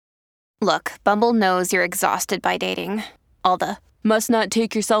Look, Bumble knows you're exhausted by dating. All the must not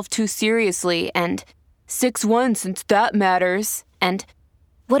take yourself too seriously and 6'1" since that matters. And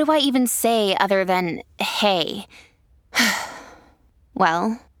what do I even say other than hey?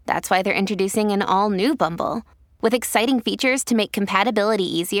 Well, that's why they're introducing an all-new Bumble with exciting features to make compatibility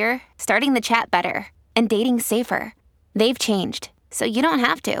easier, starting the chat better, and dating safer. They've changed, so you don't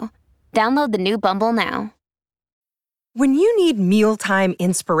have to. Download the new Bumble now. When you need mealtime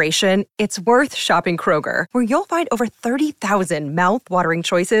inspiration, it's worth shopping Kroger, where you'll find over 30,000 mouth-watering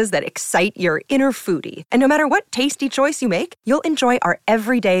choices that excite your inner foodie. And no matter what tasty choice you make, you'll enjoy our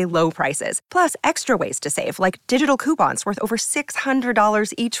everyday low prices, plus extra ways to save, like digital coupons worth over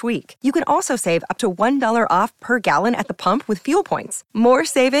 $600 each week. You can also save up to $1 off per gallon at the pump with fuel points. More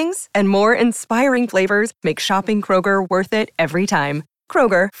savings and more inspiring flavors make shopping Kroger worth it every time.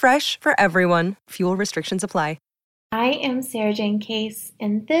 Kroger, fresh for everyone. Fuel restrictions apply. I am Sarah Jane Case,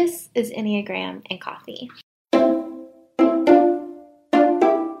 and this is Enneagram and Coffee.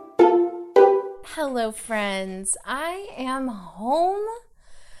 Hello, friends. I am home.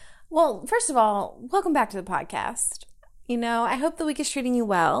 Well, first of all, welcome back to the podcast. I hope the week is treating you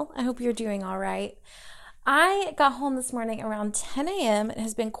well. I hope you're doing all right. I got home this morning around 10 a.m. It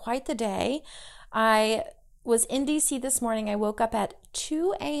has been quite the day. I was in DC this morning. I woke up at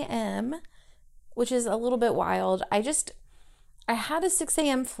 2 a.m., which is a little bit wild. I had a 6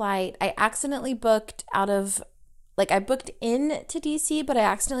 a.m. flight. I accidentally booked I booked in to DC, but I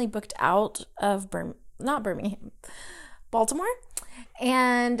accidentally booked out of Baltimore.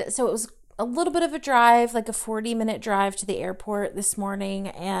 And so it was a little bit of a drive, like a 40-minute drive to the airport this morning.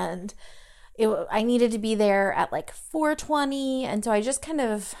 And I needed to be there at like 4:20. And so I just kind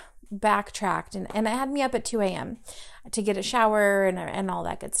of backtracked and it had me up at 2 a.m. to get a shower and all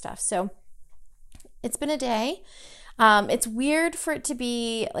that good stuff. So it's been a day. It's weird for it to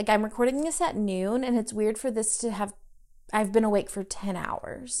be, like, I'm recording this at noon, and it's weird for this to have, I've been awake for 10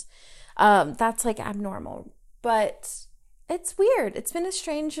 hours. That's, like, abnormal. But it's weird. It's been a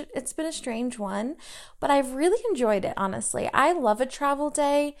strange one, but I've really enjoyed it, honestly. I love a travel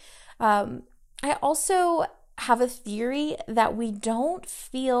day. I also have a theory that we don't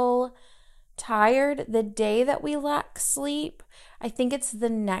feel tired the day that we lack sleep. I think it's the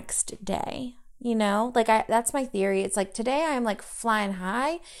next day. That's my theory. It's like today I'm like flying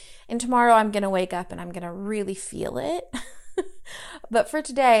high, and tomorrow I'm going to wake up and I'm going to really feel it. But for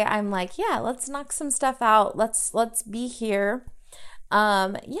today, I'm like, yeah, let's knock some stuff out. Let's be here.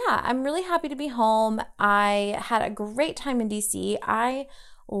 I'm really happy to be home. I had a great time in DC. I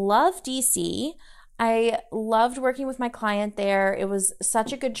love DC. I loved working with my client there. It was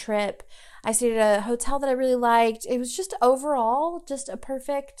such a good trip. I stayed at a hotel that I really liked. It was just overall just a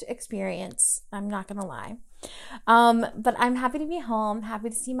perfect experience. I'm not going to lie. But I'm happy to be home, happy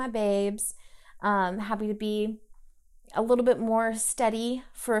to see my babes, happy to be a little bit more steady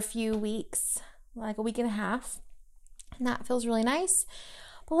for a few weeks, like a week and a half. And that feels really nice.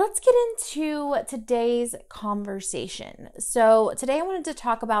 But let's get into today's conversation. So today I wanted to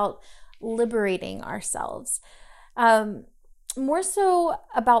talk about liberating ourselves. More so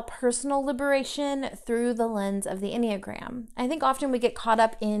about personal liberation through the lens of the Enneagram. I think often we get caught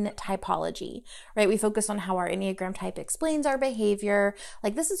up in typology, right? We focus on how our Enneagram type explains our behavior.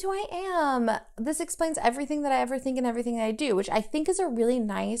 Like, this is who I am. This explains everything that I ever think and everything that I do, which I think is a really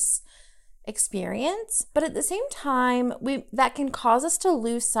nice experience. But at the same time, that can cause us to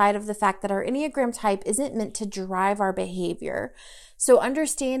lose sight of the fact that our Enneagram type isn't meant to drive our behavior. So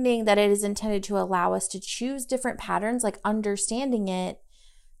understanding that it is intended to allow us to choose different patterns, like understanding it,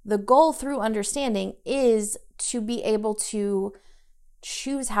 the goal through understanding is to be able to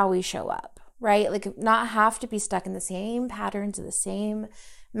choose how we show up, right? Like, not have to be stuck in the same patterns and the same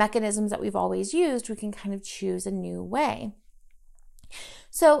mechanisms that we've always used. We can kind of choose a new way.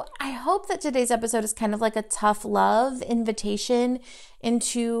 So I hope that today's episode is kind of like a tough love invitation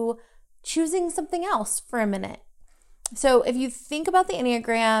into choosing something else for a minute. So if you think about the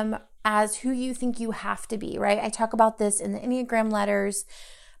Enneagram as who you think you have to be, right? I talk about this in the Enneagram Letters,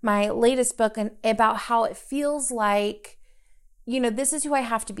 my latest book, and about how it feels like, this is who I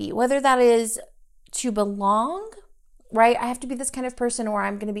have to be, whether that is to belong, right? I have to be this kind of person or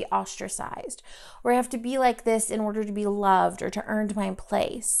I'm going to be ostracized, or I have to be like this in order to be loved or to earn my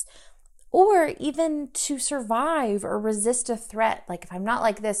place, or even to survive or resist a threat. Like, if I'm not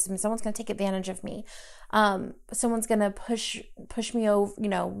like this, someone's going to take advantage of me. Someone's going to push me over,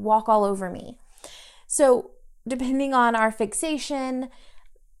 walk all over me. So depending on our fixation,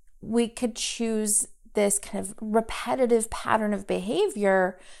 we could choose this kind of repetitive pattern of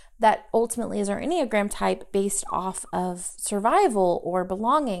behavior that ultimately is our Enneagram type based off of survival or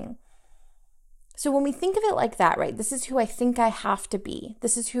belonging. So when we think of it like that, right, this is who I think I have to be.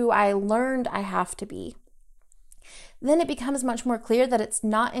 This is who I learned I have to be. Then it becomes much more clear that it's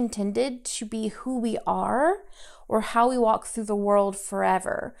not intended to be who we are or how we walk through the world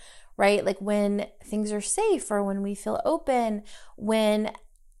forever, right? Like when things are safe or when we feel open, when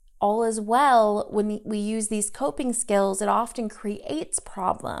all is well, when we use these coping skills, it often creates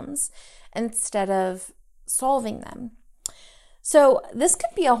problems instead of solving them. So this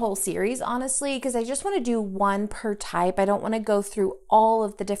could be a whole series, honestly, because I just want to do one per type. I don't want to go through all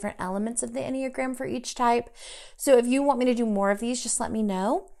of the different elements of the Enneagram for each type. So if you want me to do more of these, just let me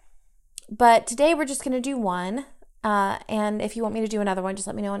know. But today we're just going to do one. And if you want me to do another one, just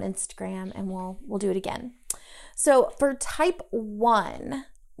let me know on Instagram and we'll do it again. So for type 1,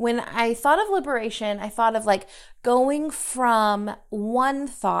 when I thought of liberation, I thought of like going from one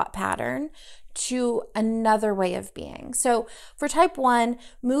thought pattern to another way of being. So for type 1,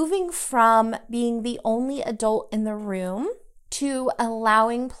 moving from being the only adult in the room to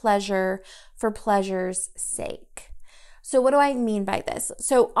allowing pleasure for pleasure's sake. So what do I mean by this?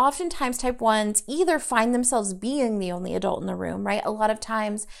 So oftentimes type 1s either find themselves being the only adult in the room, right? A lot of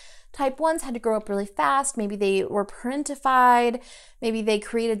times type 1s had to grow up really fast. Maybe they were parentified. Maybe they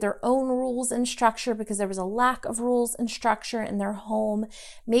created their own rules and structure because there was a lack of rules and structure in their home.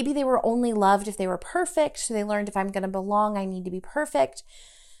 Maybe they were only loved if they were perfect. So they learned if I'm going to belong, I need to be perfect.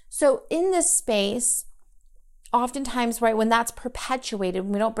 So in this space, oftentimes, right, when that's perpetuated,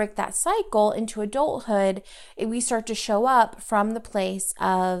 when we don't break that cycle into adulthood, we start to show up from the place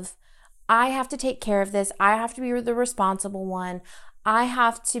of, I have to take care of this. I have to be the responsible one. I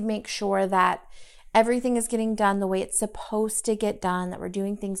have to make sure that everything is getting done the way it's supposed to get done, that we're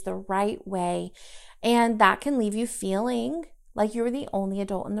doing things the right way. And that can leave you feeling like you're the only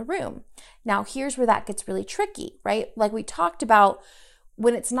adult in the room. Now, here's where that gets really tricky, right? Like we talked about,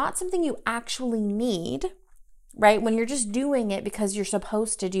 when it's not something you actually need, right? When you're just doing it because you're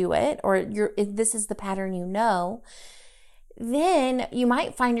supposed to do it, or this is the pattern you know, then you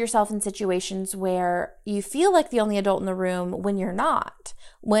might find yourself in situations where you feel like the only adult in the room when you're not.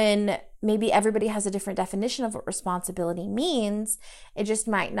 When maybe everybody has a different definition of what responsibility means, it just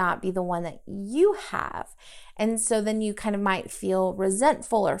might not be the one that you have. And so then you kind of might feel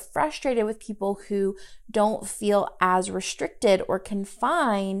resentful or frustrated with people who don't feel as restricted or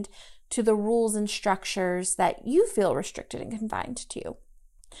confined to the rules and structures that you feel restricted and confined to.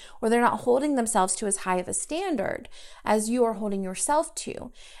 Or they're not holding themselves to as high of a standard as you are holding yourself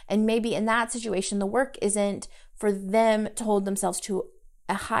to. And maybe in that situation, the work isn't for them to hold themselves to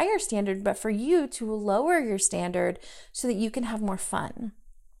a higher standard, but for you to lower your standard so that you can have more fun.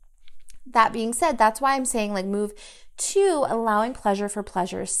 That being said, that's why I'm saying like move to allowing pleasure for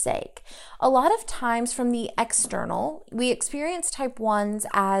pleasure's sake. A lot of times from the external, we experience type 1s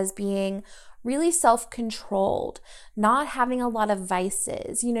as being really self-controlled, not having a lot of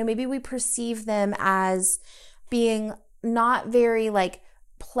vices. You know, maybe we perceive them as being not very like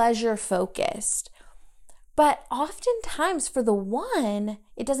pleasure focused. But oftentimes for the 1,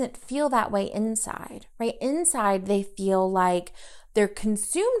 it doesn't feel that way inside, right? Inside, they feel like they're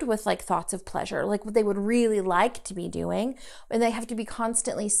consumed with like thoughts of pleasure, like what they would really like to be doing, and they have to be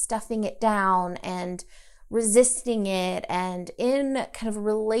constantly stuffing it down and resisting it, and in kind of a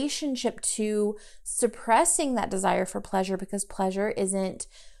relationship to suppressing that desire for pleasure because pleasure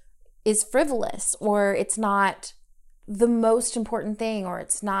is frivolous, or it's not the most important thing, or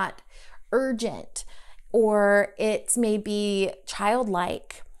it's not urgent, or it's maybe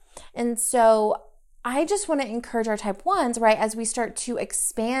childlike. And so I just want to encourage our type 1s, right, as we start to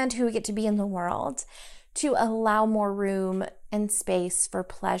expand who we get to be in the world, to allow more room and space for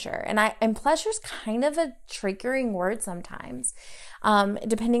pleasure. And pleasure is kind of a triggering word sometimes,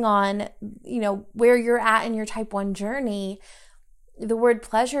 depending on, you know, where you're at in your type 1 journey. The word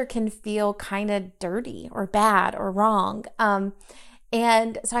pleasure can feel kind of dirty or bad or wrong.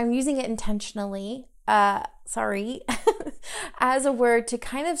 And so I'm using it intentionally, as a word to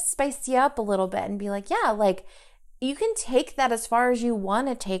kind of spice you up a little bit and be like, yeah, like you can take that as far as you want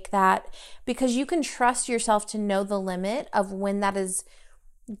to take that, because you can trust yourself to know the limit of when that is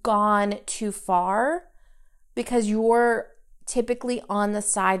gone too far, because you're typically on the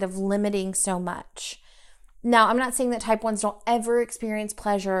side of limiting so much. Now, I'm not saying that type 1s don't ever experience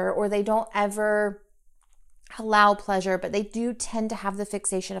pleasure or they don't ever allow pleasure, but they do tend to have the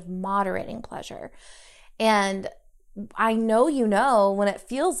fixation of moderating pleasure. And I know you know when it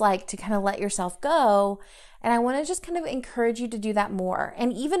feels like to kind of let yourself go. And I want to just kind of encourage you to do that more.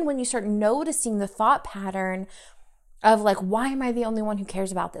 And even when you start noticing the thought pattern of like, why am I the only one who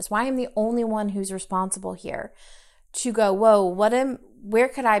cares about this? Why am I the only one who's responsible here? To go, whoa, where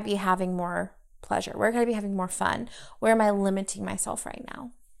could I be having more pleasure? Where could I be having more fun? Where am I limiting myself right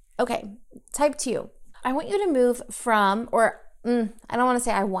now? Okay, type 2. I want you to move from, I don't want to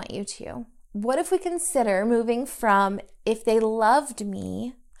say I want you to. What if we consider moving from if they loved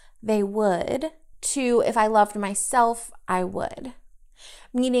me, they would, to if I loved myself, I would?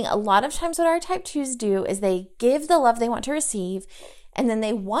 Meaning a lot of times what our type 2s do is they give the love they want to receive, and then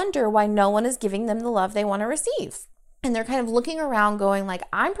they wonder why no one is giving them the love they want to receive. And they're kind of looking around going like,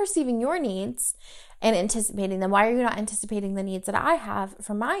 I'm perceiving your needs and anticipating them. Why are you not anticipating the needs that I have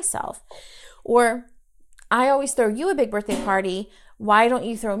for myself? Or I always throw you a big birthday party. Why don't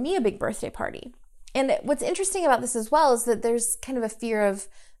you throw me a big birthday party? And what's interesting about this as well is that there's kind of a fear of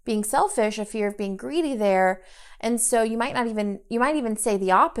being selfish, a fear of being greedy there. And so you might even say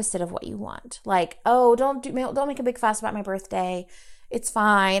the opposite of what you want. Like, oh, don't make a big fuss about my birthday. It's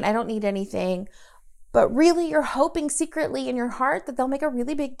fine. I don't need anything. But really you're hoping secretly in your heart that they'll make a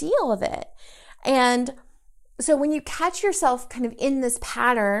really big deal of it. And so when you catch yourself kind of in this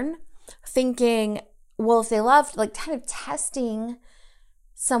pattern, thinking, well, if they loved, like kind of testing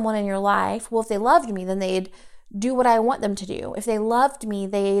someone in your life, well, if they loved me, then they'd do what I want them to do. If they loved me,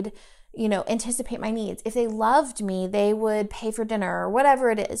 they'd, anticipate my needs. If they loved me, they would pay for dinner or whatever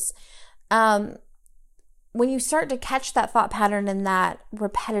it is. When you start to catch that thought pattern and that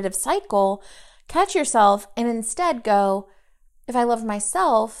repetitive cycle, catch yourself and instead go, if I loved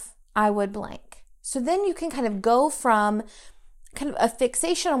myself, I would blank. So then you can kind of go from kind of a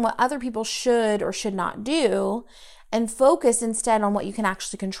fixation on what other people should or should not do and focus instead on what you can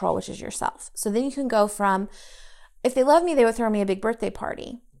actually control, which is yourself. So then you can go from, if they love me, they would throw me a big birthday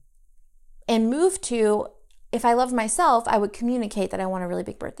party, and move to, if I loved myself, I would communicate that I want a really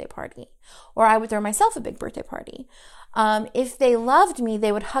big birthday party, or I would throw myself a big birthday party. If they loved me,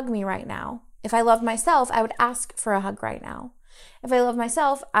 they would hug me right now. If I loved myself, I would ask for a hug right now. If I loved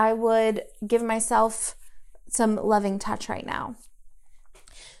myself, I would give myself some loving touch right now.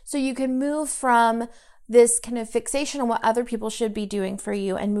 So you can move from this kind of fixation on what other people should be doing for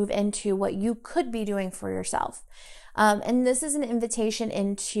you and move into what you could be doing for yourself. And this is an invitation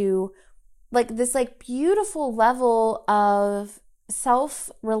into this beautiful level of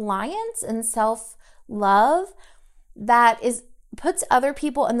self-reliance and self-love that puts other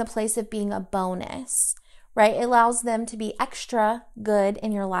people in the place of being a bonus, right? It allows them to be extra good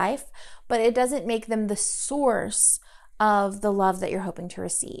in your life, but it doesn't make them the source of the love that you're hoping to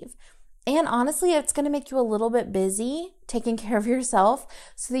receive. And honestly, it's going to make you a little bit busy taking care of yourself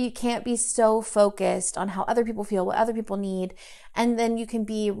so that you can't be so focused on how other people feel, what other people need. And then you can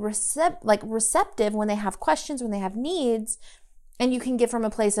be receptive when they have questions, when they have needs, and you can give from a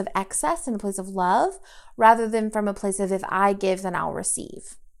place of excess and a place of love rather than from a place of if I give, then I'll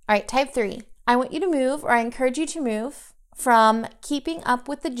receive. All right, type 3. I want you to move, or I encourage you to move from keeping up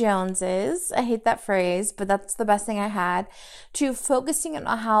with the Joneses, I hate that phrase, but that's the best thing I had, to focusing on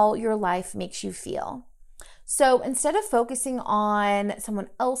how your life makes you feel. So instead of focusing on someone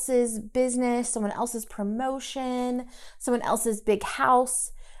else's business, someone else's promotion, someone else's big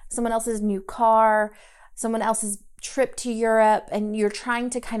house, someone else's new car, someone else's trip to Europe, and you're trying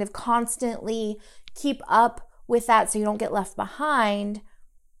to kind of constantly keep up with that so you don't get left behind,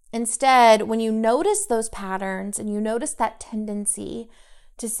 instead, when you notice those patterns and you notice that tendency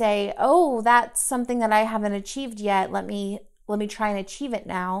to say, oh, that's something that I haven't achieved yet, let me try and achieve it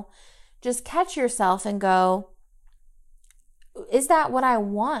now, just catch yourself and go, is that what I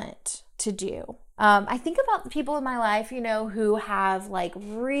want to do? I think about the people in my life, who have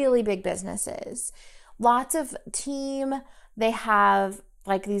really big businesses, lots of team, they have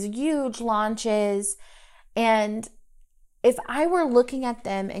these huge launches, and if I were looking at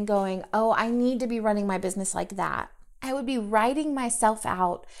them and going, oh, I need to be running my business like that, I would be writing myself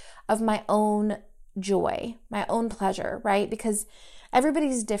out of my own joy, my own pleasure, right? Because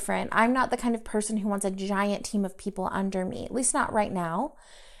everybody's different. I'm not the kind of person who wants a giant team of people under me, at least not right now.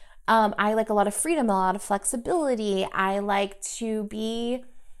 I like a lot of freedom, a lot of flexibility. I like to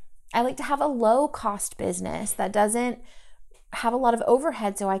have a low cost business that doesn't have a lot of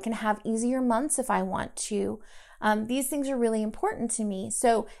overhead so I can have easier months if I want to. These things are really important to me.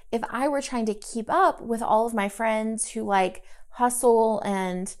 So if I were trying to keep up with all of my friends who hustle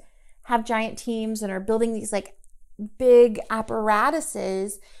and have giant teams and are building these big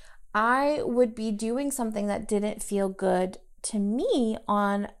apparatuses, I would be doing something that didn't feel good to me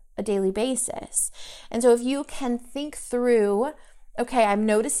on a daily basis. And so if you can think through, okay, I'm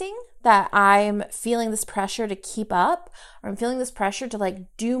noticing that I'm feeling this pressure to keep up, or I'm feeling this pressure to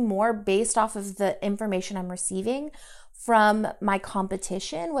do more based off of the information I'm receiving from my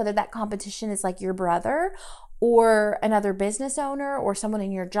competition, whether that competition is your brother or another business owner or someone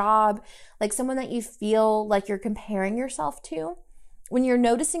in your job, like someone that you feel like you're comparing yourself to, when you're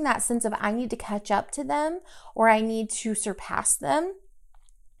noticing that sense of I need to catch up to them or I need to surpass them,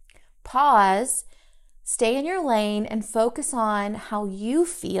 pause, stay in your lane and focus on how you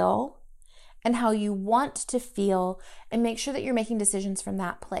feel and how you want to feel, and make sure that you're making decisions from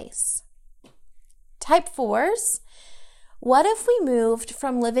that place. Type 4s, what if we moved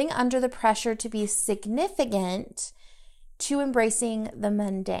from living under the pressure to be significant to embracing the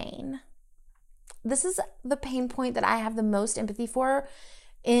mundane? This is the pain point that I have the most empathy for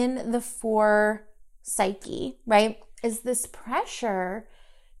in the 4 psyche, right? Is this pressure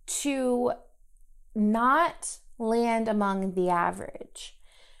to not land among the average,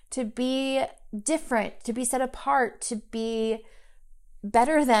 to be different, to be set apart, to be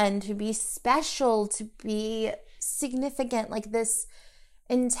better than, to be special, to be significant, like this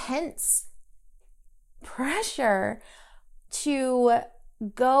intense pressure to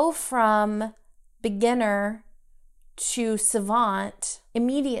go from beginner to savant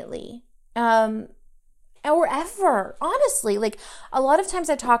immediately. Or ever, honestly. Like a lot of times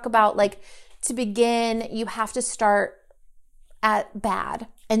I talk about like to begin, you have to start at bad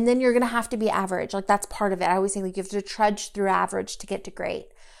and then you're going to have to be average. Like that's part of it. I always say like you have to trudge through average to get to great.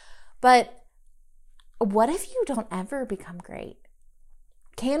 But what if you don't ever become great?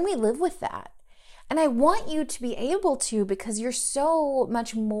 Can we live with that? And I want you to be able to, because you're so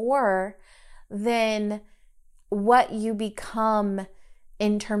much more than what you become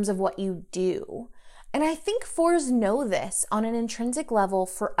in terms of what you do. And I think 4s know this on an intrinsic level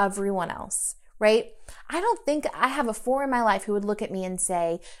for everyone else, right? I don't think I have a 4 in my life who would look at me and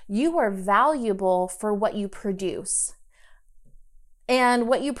say, you are valuable for what you produce. And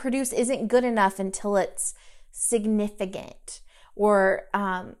what you produce isn't good enough until it's significant or,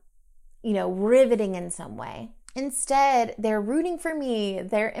 riveting in some way. Instead, they're rooting for me.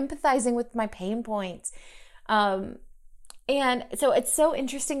 They're empathizing with my pain points. And so it's so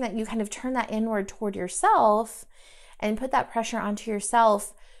interesting that you kind of turn that inward toward yourself and put that pressure onto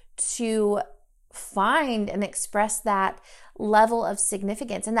yourself to find and express that level of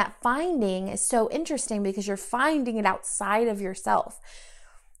significance. And that finding is so interesting because you're finding it outside of yourself.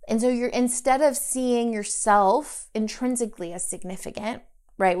 And so you're, instead of seeing yourself intrinsically as significant,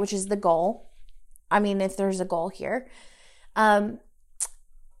 right, which is the goal. I mean, if there's a goal here,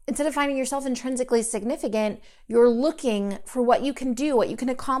 instead of finding yourself intrinsically significant, you're looking for what you can do, what you can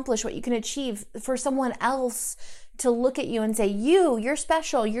accomplish, what you can achieve, for someone else to look at you and say, you're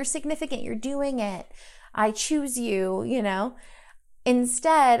special, you're significant, you're doing it. I choose you,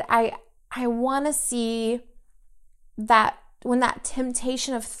 Instead, I want to see that when that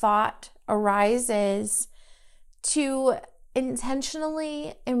temptation of thought arises, to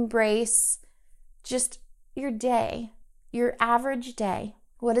intentionally embrace just your day, your average day.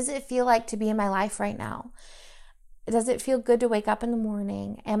 What does it feel like to be in my life right now? Does it feel good to wake up in the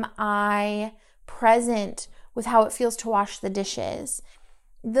morning? Am I present with how it feels to wash the dishes?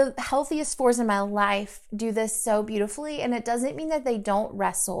 The healthiest 4s in my life do this so beautifully, and it doesn't mean that they don't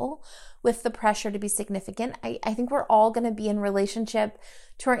wrestle with the pressure to be significant. I think we're all going to be in relationship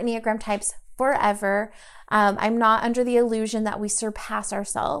to our Enneagram types forever. I'm not under the illusion that we surpass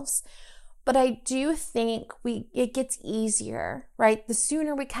ourselves. But I do think it gets easier, right? The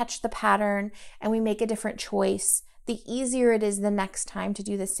sooner we catch the pattern and we make a different choice, the easier it is the next time to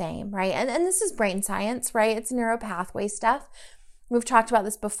do the same, right? And this is brain science, right? It's neuropathway stuff. We've talked about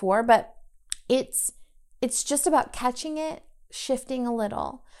this before, but it's just about catching it, shifting a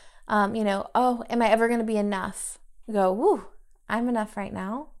little. Am I ever going to be enough? Go, woo, I'm enough right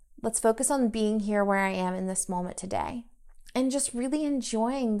now. Let's focus on being here where I am in this moment today. And just really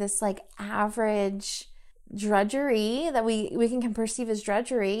enjoying this like average drudgery that we can perceive as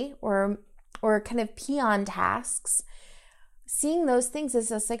drudgery or kind of peon tasks. Seeing those things as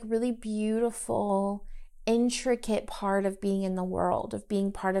this like really beautiful, intricate part of being in the world, of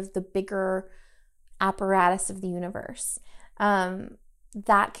being part of the bigger apparatus of the universe.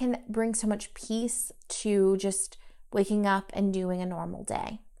 That can bring so much peace to just waking up and doing a normal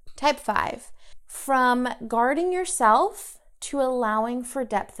day. Type 5, from guarding yourself to allowing for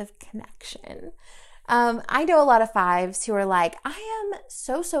depth of connection. I know a lot of 5s who are like, I am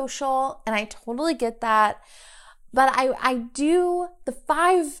so social, and I totally get that. But I do the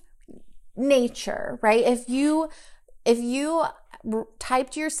 5 nature, right? If you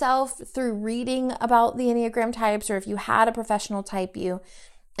typed yourself through reading about the Enneagram types, or if you had a professional type you,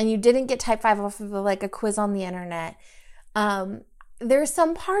 and you didn't get type 5 off of like a quiz on the internet, there's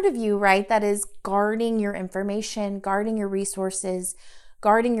some part of you, right, that is guarding your information, guarding your resources,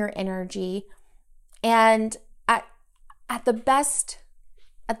 guarding your energy. And at the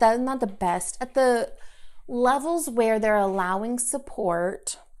levels where they're allowing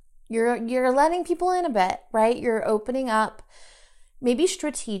support, you're letting people in a bit, right? You're opening up maybe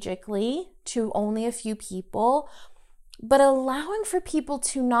strategically to only a few people, but allowing for people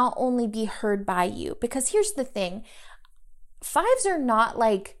to not only be heard by you. Because here's the thing, 5s are not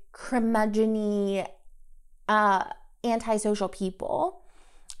like curmudgeon-y, antisocial people.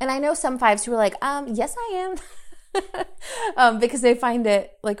 And I know some 5s who are like, yes, I am. Because they find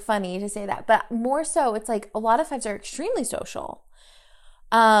it like funny to say that. But more so, it's like a lot of 5s are extremely social.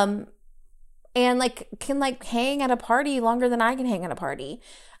 And like can like hang at a party longer than I can hang at a party.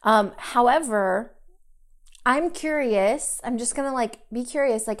 However, I'm curious. I'm just going to like be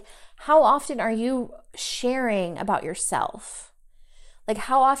curious. Like, how often are you sharing about yourself? Like,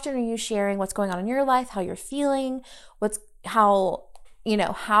 how often are you sharing what's going on in your life, how you're feeling, how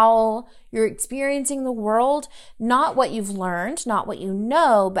you're experiencing the world, not what you've learned, not what you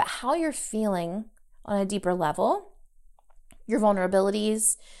know, but how you're feeling on a deeper level, your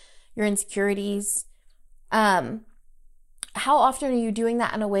vulnerabilities, your insecurities. How often are you doing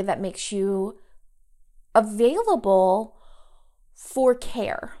that in a way that makes you available for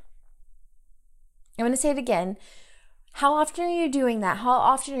care? I'm going to say it again. How often are you doing that? How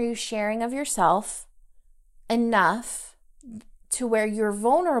often are you sharing of yourself enough to where you're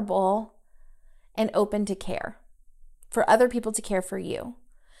vulnerable and open to care for other people to care for you?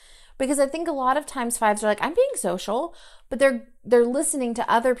 Because I think a lot of times 5s are like, I'm being social, but they're listening to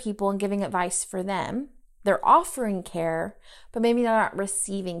other people and giving advice for them. They're offering care, but maybe they're not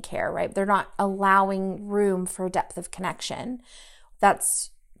receiving care, right? They're not allowing room for depth of connection.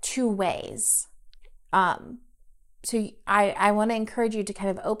 That's 2 ways. So I want to encourage you to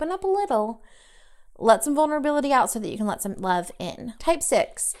kind of open up a little, let some vulnerability out so that you can let some love in. Type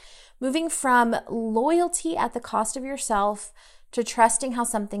 6, moving from loyalty at the cost of yourself to trusting how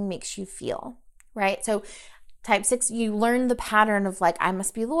something makes you feel, right? So Type 6, you learn the pattern of like, I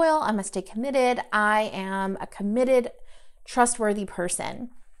must be loyal, I must stay committed, I am a committed, trustworthy person,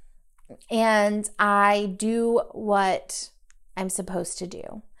 and I do what I'm supposed to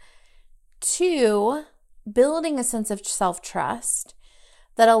do. 2, building a sense of self-trust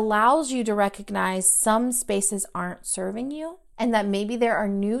that allows you to recognize some spaces aren't serving you and that maybe there are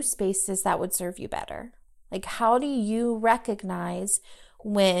new spaces that would serve you better. Like, how do you recognize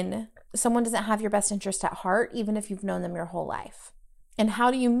when someone doesn't have your best interest at heart, even if you've known them your whole life? And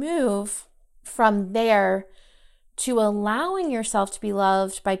how do you move from there to allowing yourself to be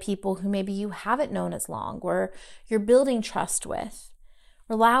loved by people who maybe you haven't known as long, or you're building trust with,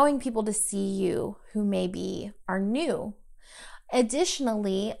 allowing people to see you who maybe are new?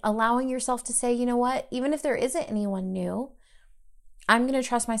 Additionally, allowing yourself to say, you know what, even if there isn't anyone new, I'm going to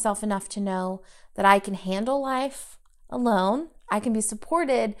trust myself enough to know that I can handle life alone. I can be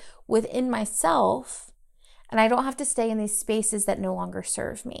supported within myself, and I don't have to stay in these spaces that no longer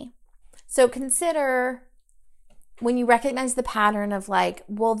serve me. So consider when you recognize the pattern of like,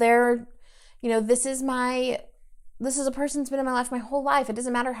 well, this is a person who's been in my life my whole life. It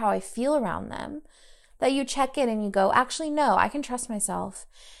doesn't matter how I feel around them. That you check in and you go, actually, no, I can trust myself,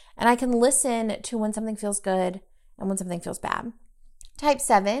 and I can listen to when something feels good and when something feels bad. Type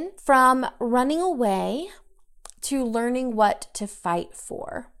 7, from running away to learning what to fight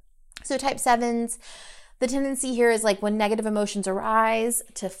for. So type 7s, the tendency here is like when negative emotions arise,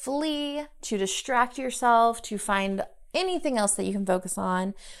 to flee, to distract yourself, to find anything else that you can focus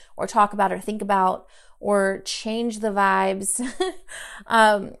on or talk about or think about or change the vibes.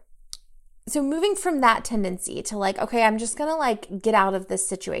 So moving from that tendency to like, okay, I'm just going to like get out of this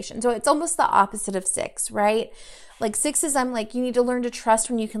situation. So it's almost the opposite of 6, right? Like 6s, I'm like, you need to learn to trust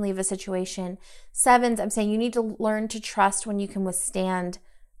when you can leave a situation. 7s, I'm saying you need to learn to trust when you can withstand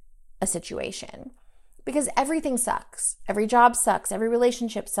a situation. Because everything sucks. Every job sucks. Every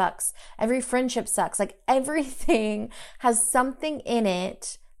relationship sucks. Every friendship sucks. Like everything has something in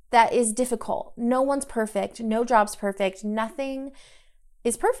it that is difficult. No one's perfect. No job's perfect. Nothing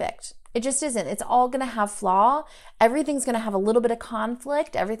is perfect. It just isn't. It's all going to have flaw. Everything's going to have a little bit of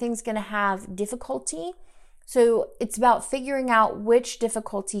conflict. Everything's going to have difficulty. So it's about figuring out which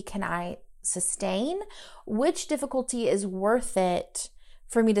difficulty can I sustain, which difficulty is worth it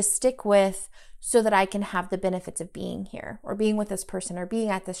for me to stick with so that I can have the benefits of being here or being with this person or being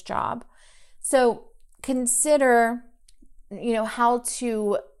at this job. So consider, how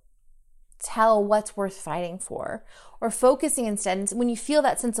to tell what's worth fighting for, or focusing instead. And when you feel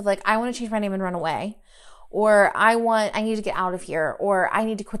that sense of like, I want to change my name and run away, or I need to get out of here, or I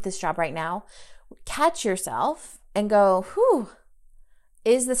need to quit this job right now, catch yourself and go,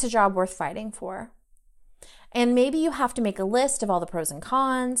 is this a job worth fighting for? And maybe you have to make a list of all the pros and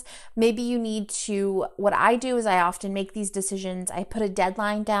cons. Maybe you need to, what I do is I often make these decisions. I put a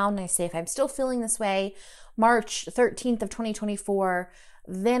deadline down and I say, if I'm still feeling this way, March 13th of 2024,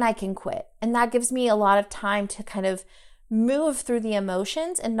 then I can quit. And that gives me a lot of time to kind of move through the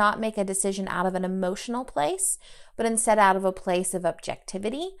emotions and not make a decision out of an emotional place, but instead out of a place of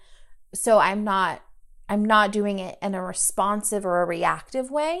objectivity. So I'm not doing it in a responsive or a reactive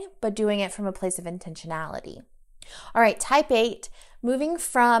way, but doing it from a place of intentionality. All right, type 8, moving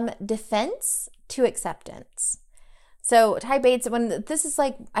from defense to acceptance. So type 8, when this is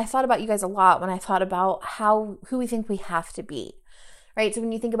like, I thought about you guys a lot when I thought about who we think we have to be, right? So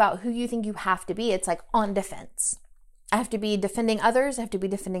when you think about who you think you have to be, it's like on defense. I have to be defending others. I have to be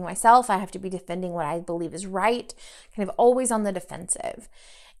defending myself. I have to be defending what I believe is right, kind of always on the defensive.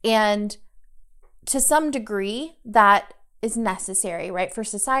 And to some degree, that is necessary, right? For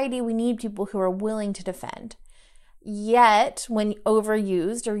society, we need people who are willing to defend. Yet, when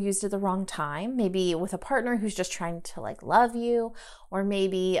overused or used at the wrong time, maybe with a partner who's just trying to like love you, or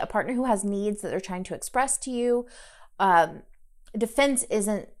maybe a partner who has needs that they're trying to express to you, defense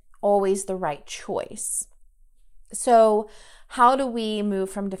isn't always the right choice. So how do we move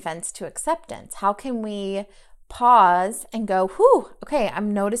from defense to acceptance? How can we pause and go, whew, okay,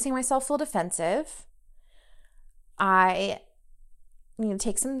 I'm noticing myself feel defensive. I need to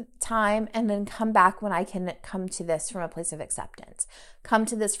take some time and then come back when I can come to this from a place of acceptance. Come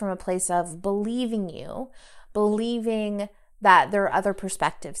to this from a place of believing you, believing that there are other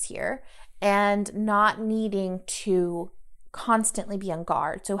perspectives here, and not needing to constantly be on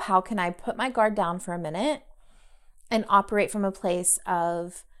guard. So how can I put my guard down for a minute and operate from a place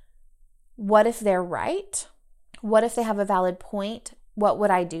of, what if they're right? What if they have a valid point? What would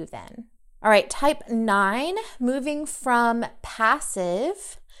I do then? All right, type 9, moving from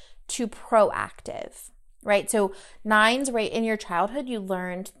passive to proactive, right? So 9s, right, in your childhood, you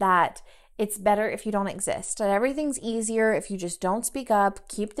learned that it's better if you don't exist. That everything's easier if you just don't speak up,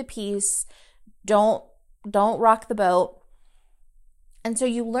 keep the peace, don't rock the boat. And so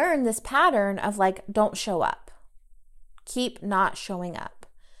you learn this pattern of like, don't show up. Keep not showing up.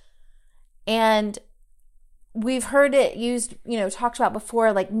 And we've heard it used, talked about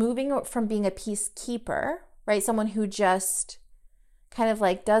before, like moving from being a peacekeeper, right? Someone who just kind of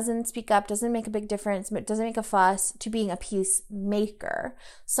like doesn't speak up, doesn't make a big difference, doesn't make a fuss, to being a peacemaker.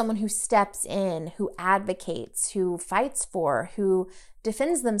 Someone who steps in, who advocates, who fights for, who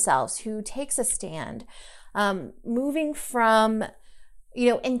defends themselves, who takes a stand. Moving from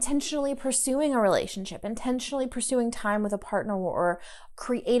intentionally pursuing a relationship, intentionally pursuing time with a partner or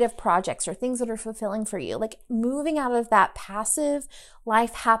creative projects or things that are fulfilling for you. Like moving out of that passive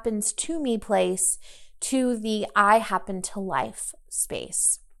life happens to me place to the I happen to life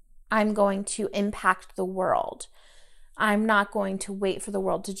space. I'm going to impact the world. I'm not going to wait for the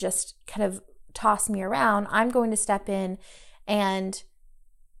world to just kind of toss me around. I'm going to step in and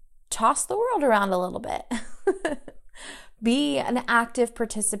toss the world around a little bit. Be an active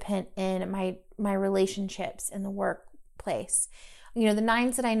participant in my relationships in the workplace. The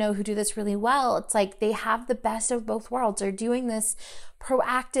 9s that I know who do this really well, it's like they have the best of both worlds. They're doing this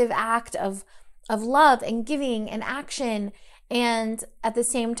proactive act of love and giving and action. And at the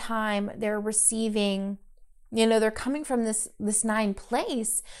same time, they're receiving, they're coming from this 9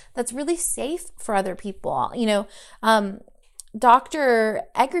 place that's really safe for other people. Dr.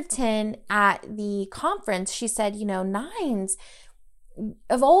 Egerton at the conference, she said, 9s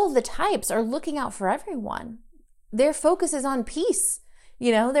of all of the types are looking out for everyone. Their focus is on peace.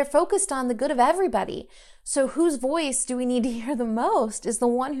 They're focused on the good of everybody. So whose voice do we need to hear the most is the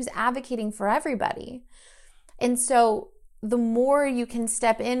one who's advocating for everybody. And so the more you can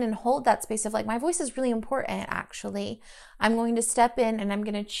step in and hold that space of like, my voice is really important, actually. I'm going to step in and I'm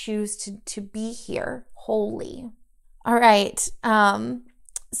going to choose to be here wholly. All right.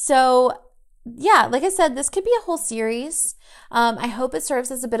 So yeah, like I said, this could be a whole series. I hope it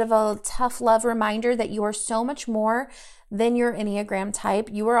serves as a bit of a tough love reminder that you are so much more than your Enneagram type.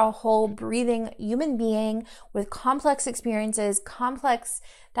 You are a whole breathing human being with complex experiences, complex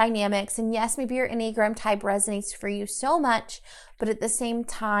dynamics. And yes, maybe your Enneagram type resonates for you so much, but at the same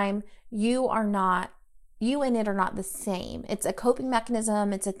time, you and it are not the same. It's a coping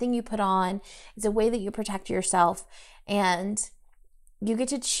mechanism. It's a thing you put on. It's a way that you protect yourself. And you get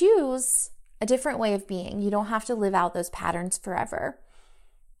to choose a different way of being. You don't have to live out those patterns forever.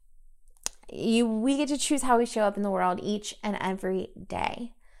 We get to choose how we show up in the world each and every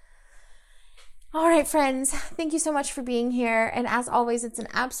day. All right, friends, thank you so much for being here. And as always, it's an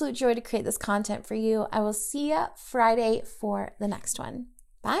absolute joy to create this content for you. I will see you Friday for the next one.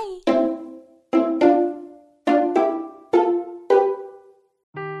 Bye.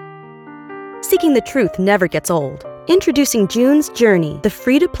 Seeking the truth never gets old. Introducing June's Journey, the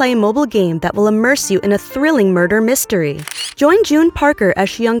free-to-play mobile game that will immerse you in a thrilling murder mystery. Join June Parker as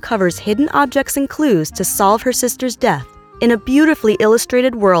she uncovers hidden objects and clues to solve her sister's death in a beautifully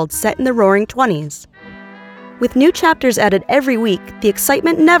illustrated world set in the Roaring '20s. With new chapters added every week, the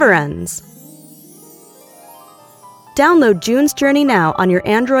excitement never ends. Download June's Journey now on your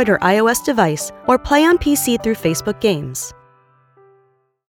Android or iOS device, or play on PC through Facebook Games.